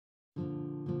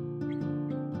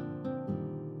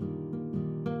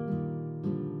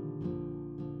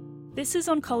This is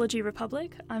Oncology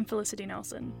Republic. I'm Felicity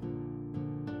Nelson.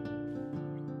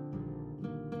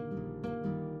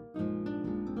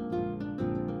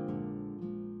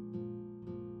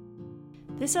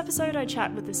 This episode I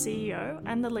chat with the CEO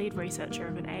and the lead researcher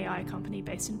of an AI company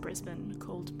based in Brisbane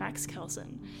called Max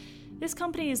Kelsen. This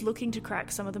company is looking to crack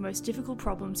some of the most difficult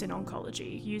problems in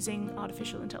oncology using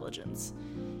artificial intelligence.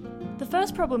 The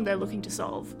first problem they're looking to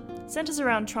solve centres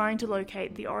around trying to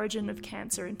locate the origin of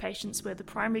cancer in patients where the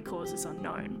primary cause is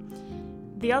unknown.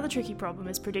 The other tricky problem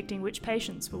is predicting which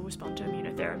patients will respond to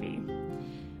immunotherapy.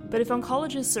 But if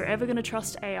oncologists are ever going to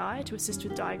trust AI to assist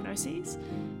with diagnoses,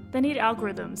 they need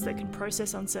algorithms that can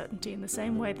process uncertainty in the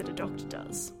same way that a doctor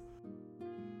does.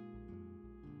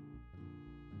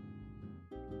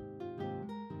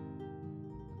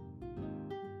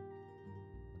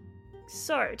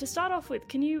 So, to start off with,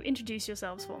 can you introduce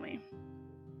yourselves for me?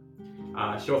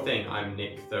 Sure thing. I'm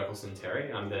Nick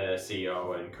Thurkelson-Terry. I'm the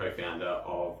CEO and co-founder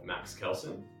of Max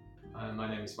Kelsen. My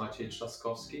name is Maciej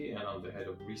Trzaskowski and I'm the head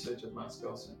of research at Max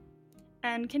Kelsen.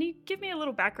 And can you give me a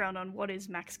little background on what is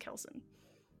Max Kelsen?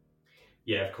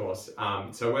 Yeah, of course.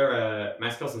 Max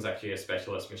Kelsen's actually a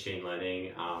specialist machine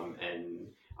learning and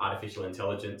artificial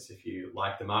intelligence, if you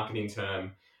like the marketing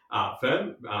term,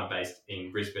 firm based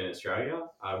in Brisbane, Australia.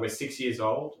 We're 6 years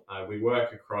old. We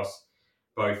work across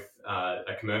both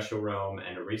a commercial realm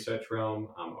and a research realm.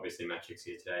 Obviously, Matrix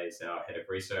here today is our head of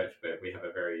research, but we have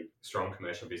a very strong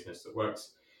commercial business that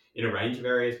works in a range of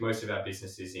areas. Most of our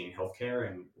business is in healthcare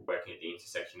and working at the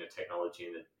intersection of technology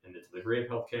and the delivery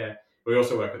of healthcare. We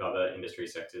also work with other industry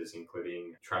sectors,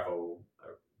 including travel,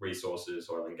 resources,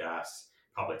 oil and gas,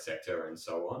 public sector, and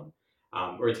so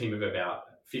on. We're a team of about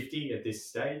 50 at this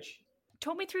stage.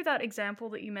 Talk me through that example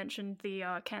that you mentioned,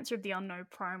 the cancer of the unknown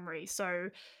primary. So,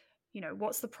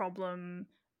 what's the problem?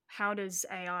 How does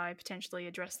AI potentially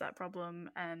address that problem?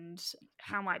 And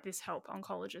how might this help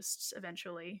oncologists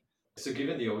eventually? So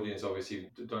given the audience, obviously,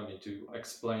 don't need to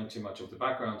explain too much of the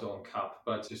background on CAP,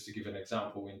 but just to give an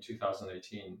example, in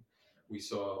 2018, we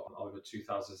saw over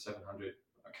 2,700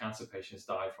 cancer patients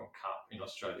die from CAP in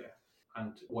Australia.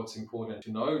 And what's important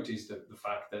to note is that the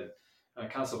fact that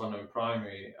cancer of unknown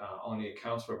primary only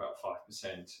accounts for about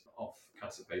 5% of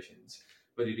cancer patients,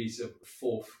 but it is a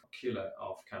fourth killer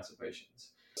of cancer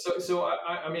patients. So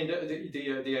I mean,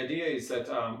 the idea is that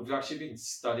we've actually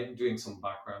been doing some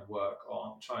background work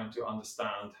on trying to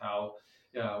understand how,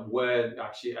 where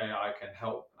actually AI can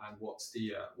help and what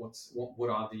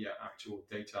are the actual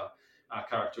data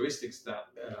characteristics that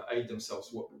aid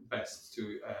themselves best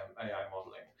to AI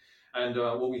modeling. And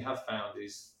what we have found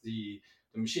is the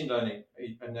machine learning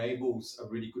enables a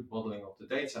really good modeling of the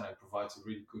data and provides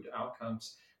really good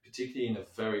outcomes, particularly in a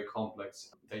very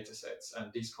complex data sets.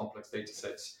 And these complex data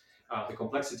sets, the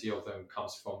complexity of them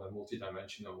comes from the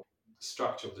multidimensional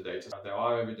structure of the data. There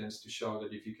are evidence to show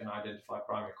that if you can identify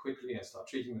primary quickly and start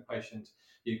treating the patient,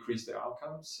 you increase their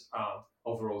outcomes,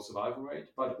 overall survival rate.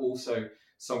 But also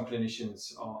some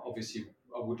clinicians obviously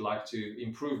would like to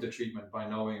improve the treatment by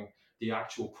knowing the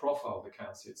actual profile of the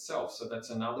cancer itself. So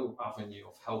that's another avenue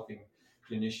of helping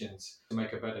clinicians to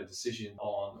make a better decision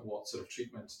on what sort of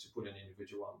treatment to put an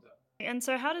individual under. And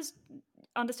so how does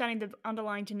understanding the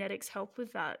underlying genetics help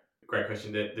with that? Great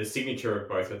question. The signature of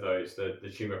both of those,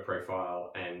 the tumor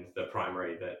profile and the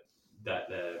primary that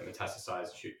the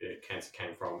metastasized cancer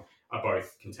came from, are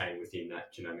both contained within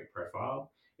that genomic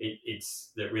profile.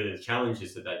 It's that really the challenge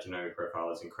is that genomic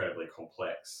profile is incredibly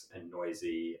complex and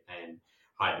noisy and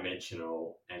high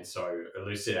dimensional, and so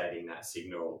elucidating that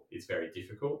signal is very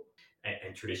difficult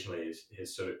and traditionally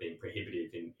has sort of been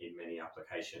prohibitive in many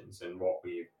applications. And what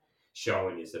we've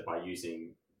shown is that by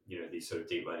using these sort of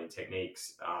deep learning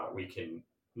techniques, we can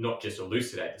not just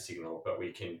elucidate the signal, but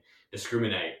we can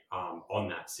discriminate on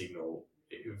that signal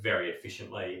very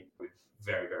efficiently with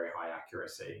very, very high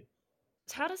accuracy.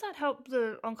 How does that help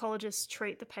the oncologist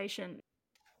treat the patient?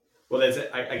 Well,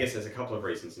 I guess there's a couple of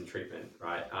reasons in treatment,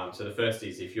 right? So the first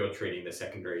is if you're treating the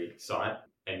secondary site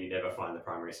and you never find the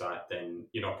primary site, then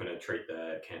you're not going to treat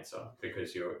the cancer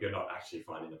because you're not actually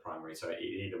finding the primary. So it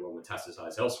either will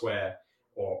metastasize elsewhere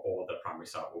or the primary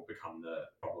site will become the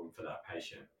problem for that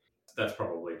patient. That's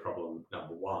probably problem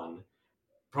number one.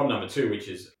 Problem number two, which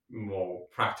is more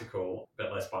practical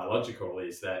but less biological,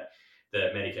 is that the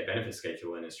Medicare benefit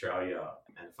schedule in Australia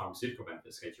and the pharmaceutical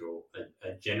benefit schedule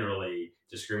are generally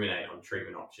discriminate on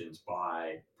treatment options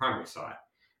by primary site.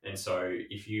 And so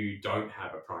if you don't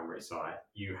have a primary site,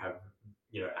 you have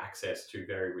access to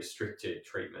very restricted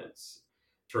treatments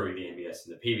through the MBS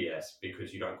and the PBS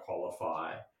because you don't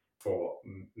qualify for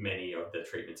many of the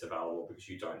treatments available because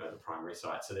you don't know the primary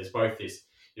site. So there's both this,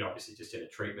 obviously just in a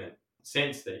treatment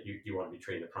sense that you want to be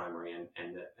treating the primary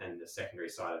and the secondary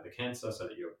side of the cancer, so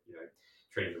that you're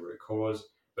treating the root cause,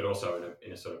 but also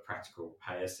in a sort of practical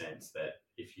payer sense, that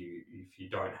if you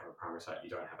don't have a primary site, you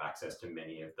don't have access to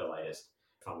many of the latest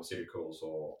pharmaceuticals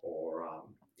or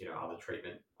other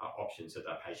treatment options that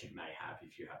patient may have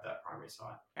if you have that primary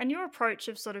site. And your approach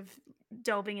of sort of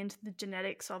delving into the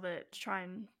genetics of it to try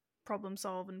and problem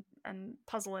solve and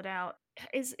puzzle it out,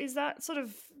 is that sort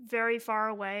of very far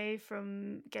away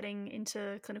from getting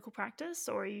into clinical practice,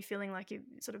 or are you feeling like you're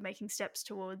sort of making steps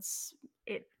towards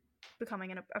it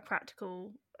becoming a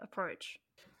practical approach?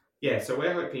 Yeah, so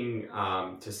we're hoping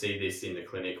to see this in the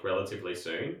clinic relatively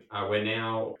soon. We're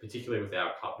now, particularly with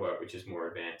our CUP work, which is more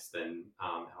advanced than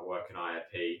our work in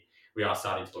IOP, we are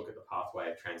starting to look at the pathway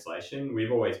of translation.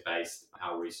 We've always based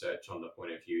our research on the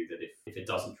point of view that if it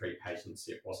doesn't treat patients,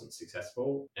 it wasn't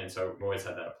successful. And so we've always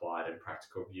had that applied and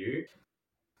practical view.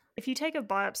 If you take a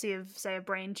biopsy of, say, a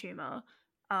brain tumor,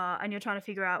 and you're trying to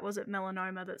figure out, was it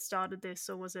melanoma that started this,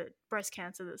 or was it breast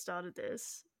cancer that started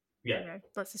this? Yeah.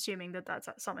 Let's assuming that that's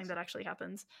something that actually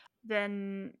happens.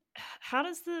 Then how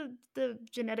does the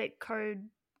genetic code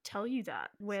tell you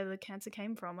that, where the cancer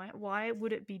came from? Why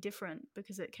would it be different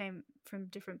because it came from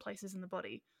different places in the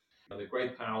body? The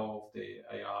great power of the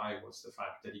AI was the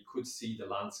fact that it could see the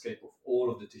landscape of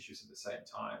all of the tissues at the same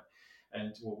time.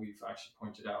 And what we've actually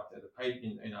pointed out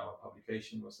in our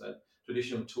publication was that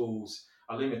traditional tools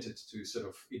are limited to sort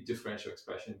of a differential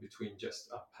expression between just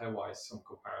a pairwise some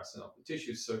comparison of the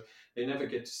tissues. So they never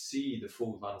get to see the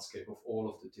full landscape of all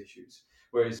of the tissues.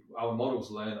 Whereas our models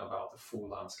learn about the full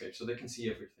landscape, so they can see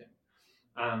everything.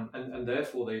 And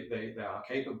therefore they are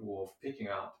capable of picking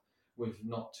up with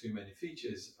not too many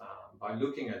features by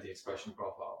looking at the expression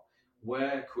profile.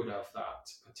 Where could have that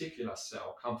particular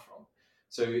cell come from?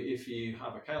 So if you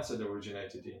have a cancer that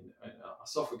originated in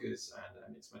esophagus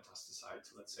and it's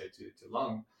metastasized, let's say, to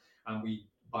lung, and we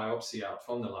biopsy out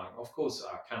from the lung, of course,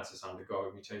 cancers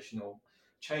undergo mutational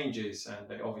changes,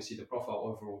 and obviously the profile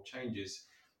overall changes.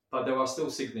 But there are still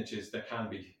signatures that can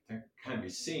be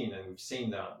seen, and we've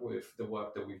seen that with the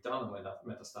work that we've done with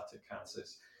metastatic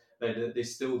cancers.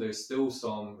 There's still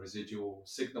some residual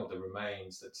signal that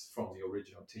remains that's from the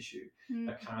original tissue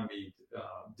that can be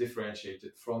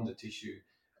differentiated from the tissue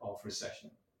of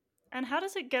recession. And how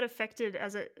does it get affected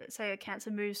as say a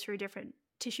cancer moves through different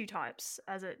tissue types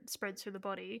as it spreads through the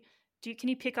body? Can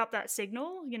you pick up that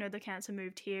signal? The cancer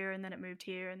moved here and then it moved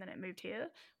here and then it moved here,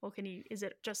 or is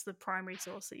it just the primary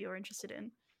source that you're interested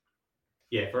in?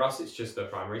 Yeah, for us, it's just the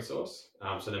primary source.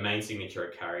 So the main signature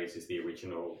it carries is the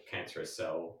original cancerous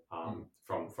cell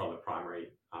from the primary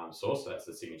source. So that's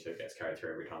the signature that gets carried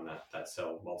through every time that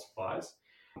cell multiplies.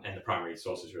 And the primary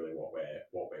source is really what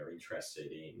we're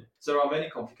interested in. So there are many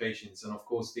complications, and of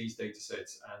course, these data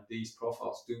sets and these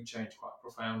profiles do change quite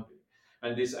profoundly.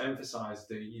 And this emphasized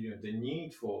the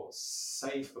need for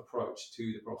safe approach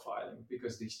to the profiling,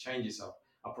 because these changes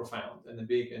are profound and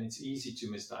big, and it's easy to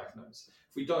misdiagnose.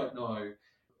 If we don't know,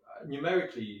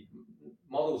 numerically,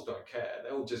 models don't care.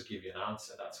 They'll just give you an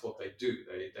answer. That's what they do.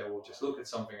 They will just look at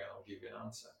something and they'll give you an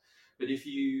answer. But if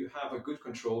you have a good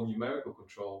control, numerical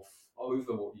control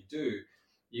over what you do,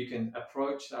 you can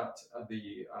approach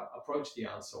the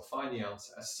answer or find the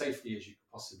answer as safely as you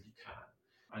possibly can.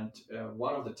 And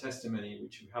one of the testimony,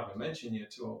 which we haven't mentioned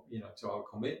yet, to our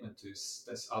commitment to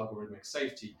this algorithmic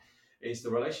safety, is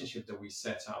the relationship that we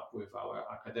set up with our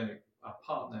academic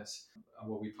partners,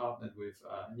 where we partnered with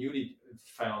a newly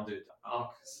founded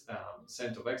ARC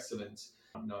Center of Excellence,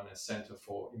 known as Center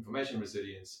for Information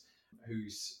Resilience,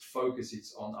 whose focus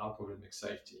is on algorithmic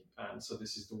safety. And so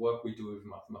this is the work we do with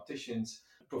mathematicians,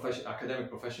 academic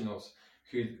professionals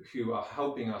who are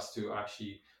helping us to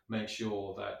actually make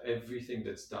sure that everything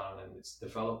that's done and it's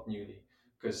developed newly,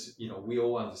 because we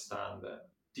all understand that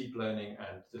deep learning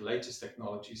and the latest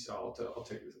technologies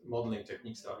modeling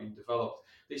techniques that are being developed,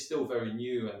 they're still very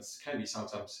new and can be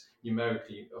sometimes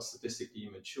numerically or statistically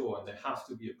immature, and they have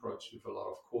to be approached with a lot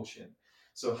of caution.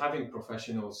 So having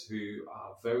professionals who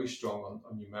are very strong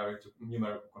on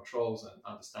numerical controls and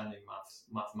understanding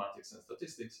mathematics and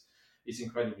statistics is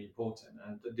incredibly important.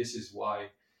 And this is why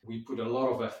we put a lot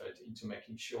of effort into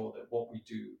making sure that what we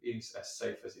do is as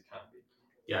safe as it can be.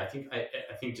 Yeah,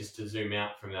 I think just to zoom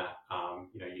out from that,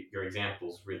 your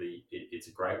example's really, it's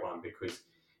a great one, because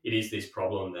it is this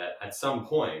problem that at some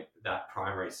point that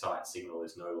primary site signal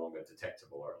is no longer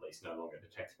detectable, or at least no longer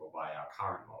detectable by our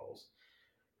current models.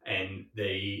 And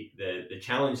the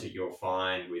challenge that you'll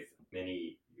find with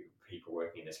many people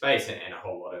working in the space and a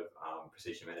whole lot of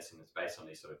precision medicine that's based on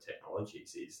these sort of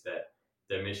technologies is that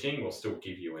the machine will still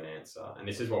give you an answer. And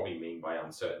this is what we mean by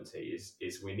uncertainty,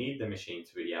 is we need the machine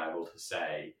to be able to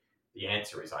say, the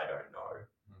answer is I don't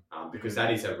know, because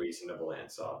that is a reasonable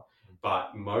answer.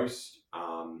 But most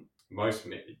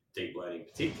deep learning,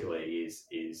 particularly,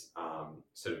 is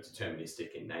sort of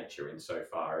deterministic in nature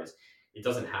insofar as it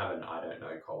doesn't have an I don't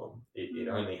know column. It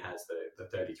only has the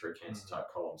 33 cancer type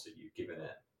columns that you've given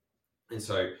it. And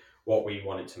so what we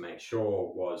wanted to make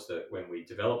sure was that when we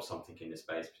develop something in this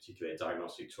space, particularly a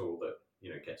diagnostic tool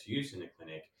that gets used in the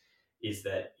clinic, is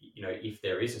that if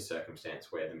there is a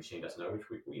circumstance where the machine doesn't know, which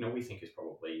we think is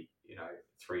probably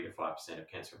 3 to 5% of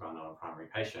cancer run on primary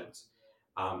patients,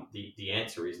 the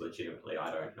answer is legitimately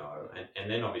I don't know,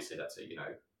 and then obviously that's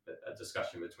a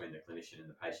discussion between the clinician and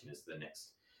the patient is the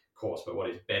next course. But what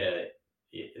is better,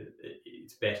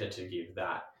 it's better to give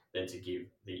that than to give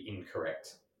the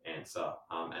incorrect answer,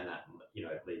 and that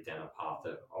lead down a path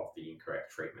of the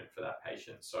incorrect treatment for that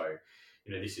patient. So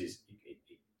this is,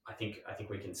 I think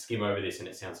we can skim over this and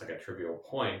it sounds like a trivial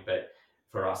point, but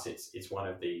for us it's one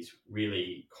of these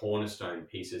really cornerstone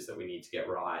pieces that we need to get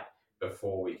right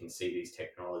before we can see these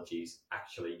technologies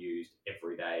actually used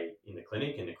every day in the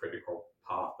clinic. In the critical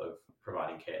path of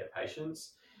providing care to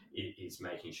patients, it is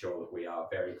making sure that we are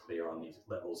very clear on these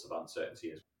levels of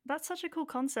uncertainty. That's such a cool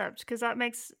concept, because that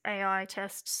makes AI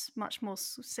tests much more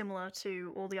similar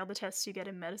to all the other tests you get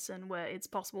in medicine, where it's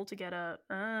possible to get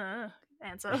a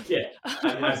answer. Yeah,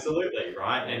 absolutely,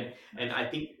 right. And I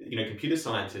think computer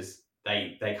scientists,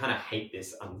 they kind of hate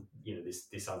this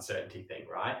this uncertainty thing,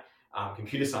 right?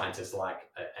 Computer scientists like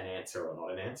an answer or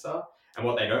not an answer, and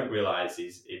what they don't realize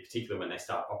is, in particular when they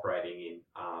start operating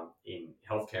in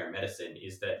healthcare and medicine,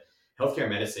 is that healthcare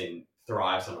and medicine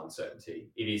thrives on uncertainty.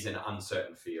 It is an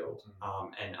uncertain field,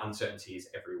 and uncertainty is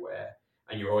everywhere,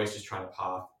 and you're always just trying to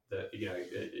path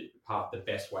the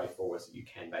best way forward that you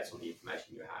can based on the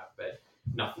information you have, but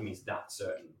nothing is that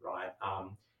certain, right?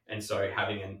 And so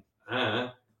having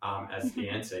an as the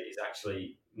answer is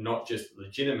actually not just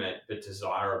legitimate but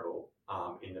desirable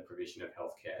in the provision of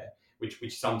healthcare,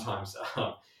 which sometimes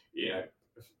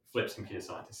flips computer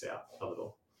scientists out a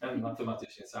little. And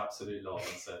mathematicians absolutely love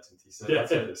uncertainty, so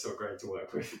that's why they're so great to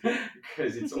work with,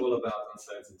 because it's all about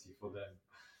uncertainty for them.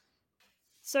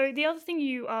 So the other thing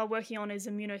you are working on is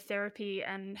immunotherapy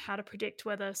and how to predict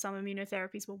whether some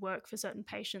immunotherapies will work for certain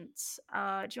patients. Do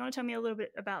you want to tell me a little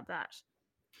bit about that?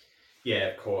 Yeah,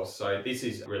 of course. So this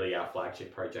is really our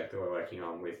flagship project that we're working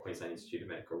on with Queensland Institute of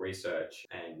Medical Research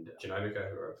and Genomica,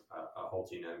 who are a whole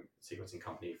genome sequencing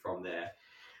company from there,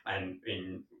 and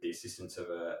in the assistance of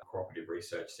a Cooperative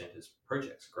Research Centres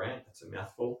Projects grant. That's a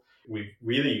mouthful. We've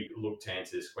really looked to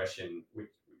answer this question, which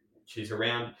is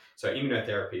around, so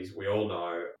immunotherapies, we all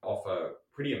know, offer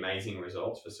pretty amazing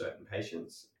results for certain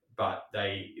patients, but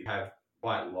they have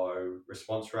quite low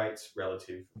response rates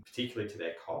relative, particularly to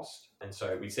their cost. And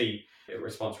so we see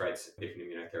response rates of different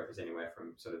immunotherapies anywhere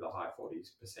from sort of the high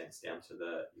 40% down to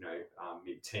the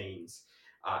mid-teens.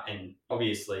 And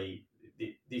obviously,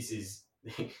 this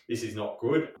is not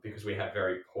good because we have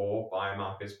very poor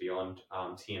biomarkers beyond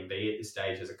TMB at this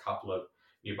stage. There's a couple of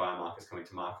new biomarkers coming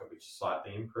to market which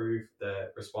slightly improve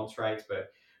the response rates,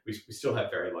 but we still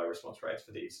have very low response rates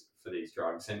for these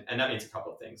drugs. And that means a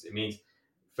couple of things. It means,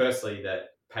 firstly, that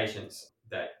patients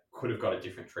that could have got a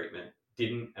different treatment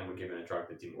didn't and were given a drug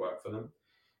that didn't work for them.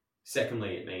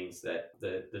 Secondly, it means that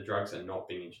the drugs are not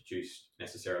being introduced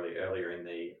necessarily earlier in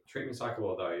the treatment cycle,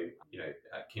 although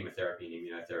chemotherapy and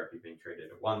immunotherapy being treated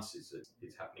at once is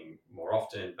happening more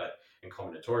often, but in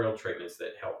combinatorial treatments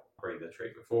that help bring the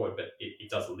treatment forward. But it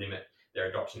does limit their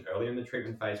adoption early in the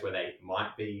treatment phase where they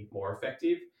might be more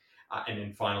effective. And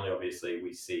then finally, obviously,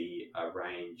 we see a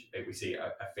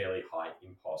fairly high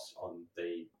impost on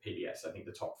the PBS. I think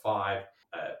the top 5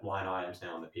 line items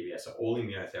now on the PBS are all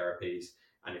immunotherapies.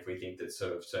 And if we think that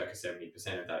sort of circa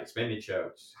 70% of that expenditure,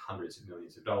 which is hundreds of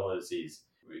millions of dollars,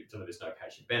 delivers no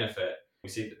patient benefit, we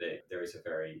see that there is a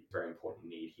very, very important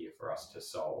need here for us to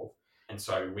solve. And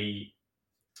so we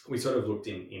sort of looked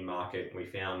in market and we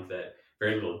found that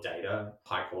very little data,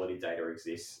 high quality data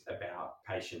exists about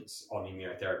patients on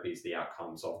immunotherapies, the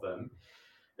outcomes of them.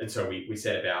 And so we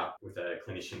set about, with a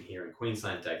clinician here in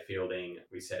Queensland, Dave Fielding,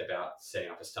 we set about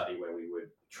setting up a study where we would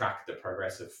track the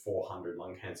progress of 400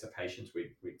 lung cancer patients.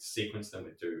 We'd sequence them,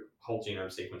 we'd do whole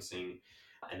genome sequencing,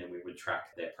 and then we would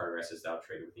track their progress as they were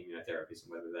treated with immunotherapies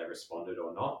and whether they responded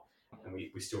or not. And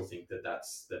we still think that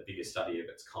that's the biggest study of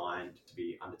its kind to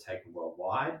be undertaken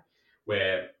worldwide,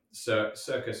 where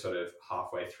circa sort of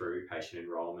halfway through patient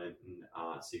enrollment and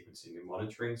sequencing and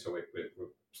monitoring. So we're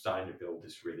starting to build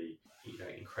this really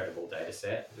incredible data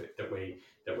set that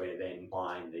we're then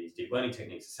applying these deep learning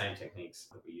techniques, the same techniques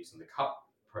that we use in the CUP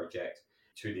project,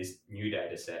 to this new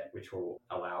data set, which will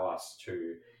allow us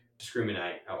to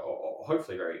discriminate or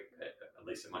hopefully at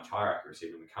least at much higher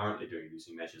accuracy than we currently do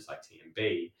using measures like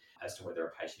TMB as to whether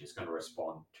a patient is going to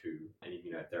respond to an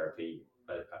immunotherapy,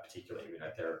 a particular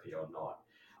immunotherapy or not.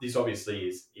 This obviously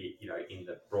is, in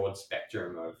the broad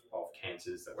spectrum of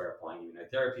cancers that we're applying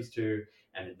immunotherapies to,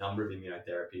 and the number of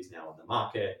immunotherapies now on the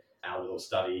market. Our little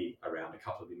study around a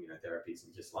couple of immunotherapies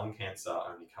in just lung cancer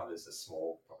only covers a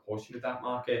small proportion of that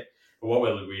market. But what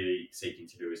we're really seeking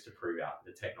to do is to prove out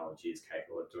the technology is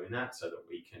capable of doing that so that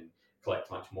we can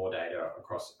collect much more data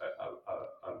across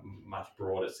a much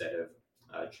broader set of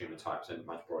tumor types and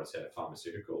much broader set of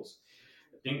pharmaceuticals.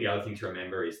 I think the other thing to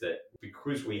remember is that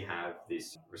because we have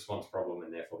this response problem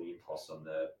and therefore the impost on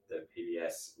the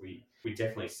PBS, we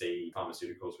definitely see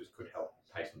pharmaceuticals which could help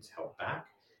patients held back.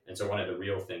 And so one of the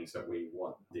real things that we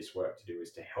want this work to do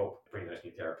is to help bring those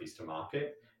new therapies to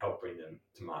market, help bring them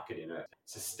to market in a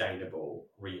sustainable,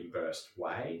 reimbursed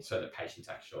way so that patients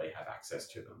actually have access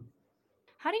to them.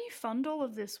 How do you fund all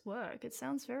of this work? It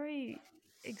sounds very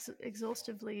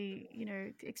exhaustively,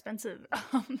 expensive.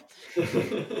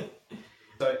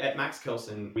 So at Max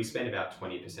Kelsen, we spend about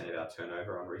 20% of our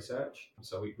turnover on research.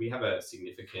 So we have a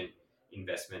significant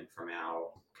investment from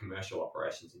our commercial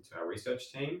operations into our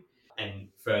research team. And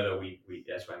further, we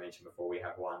as I mentioned before, we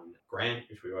have one grant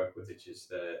which we work with, which is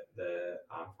the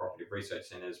Cooperative Research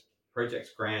Centre's Projects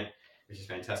Grant, which is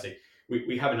fantastic.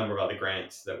 We have a number of other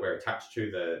grants that we're attached to,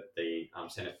 the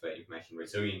Centre for Information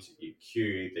Resilience at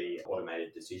UQ, the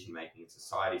Automated Decision Making and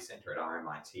Society Centre at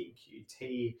RMIT and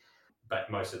QUT. But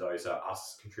most of those are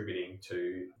us contributing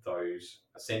to those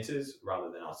centres rather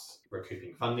than us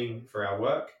recouping funding for our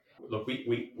work. Look,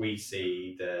 we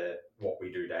see what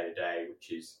we do day to day,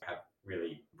 which is have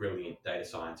really brilliant data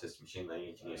scientists, machine learning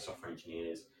engineers, software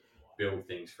engineers, build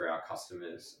things for our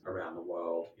customers around the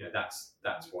world. That's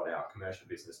what our commercial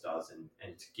business does,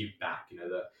 and to give back.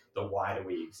 The why do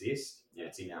we exist?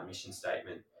 It's in our mission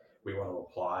statement. We want to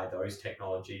apply those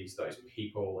technologies, those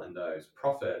people, and those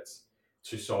profits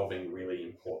to solving really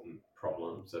important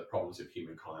problems, the problems of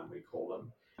humankind, we call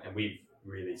them. And we've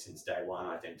really, since day one,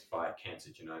 identified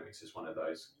cancer genomics as one of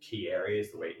those key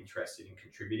areas that we're interested in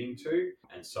contributing to.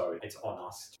 And so it's on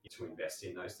us to invest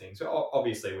in those things. So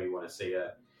obviously, we want to see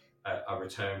a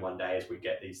return one day as we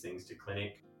get these things to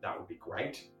clinic. That would be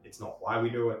great. It's not why we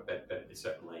do it, but it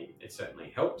certainly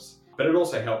helps. But it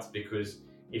also helps because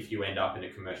if you end up in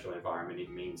a commercial environment, it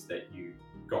means that you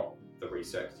got the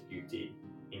research that you did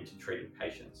into treating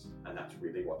patients, and that's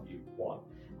really what you want.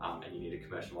 And you need a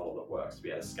commercial model that works to be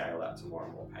able to scale that to more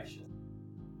and more patients.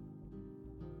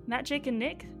 Matchik and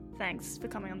Nick, thanks for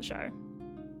coming on the show.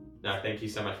 No, thank you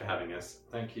so much for having us.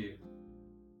 Thank you.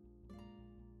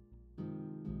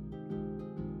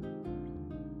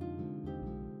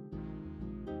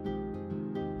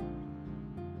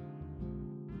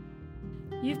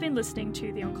 You've been listening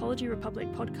to the Oncology Republic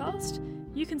podcast.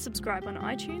 You can subscribe on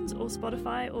iTunes or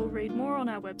Spotify or read more on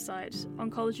our website,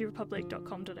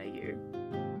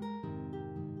 oncologyrepublic.com.au.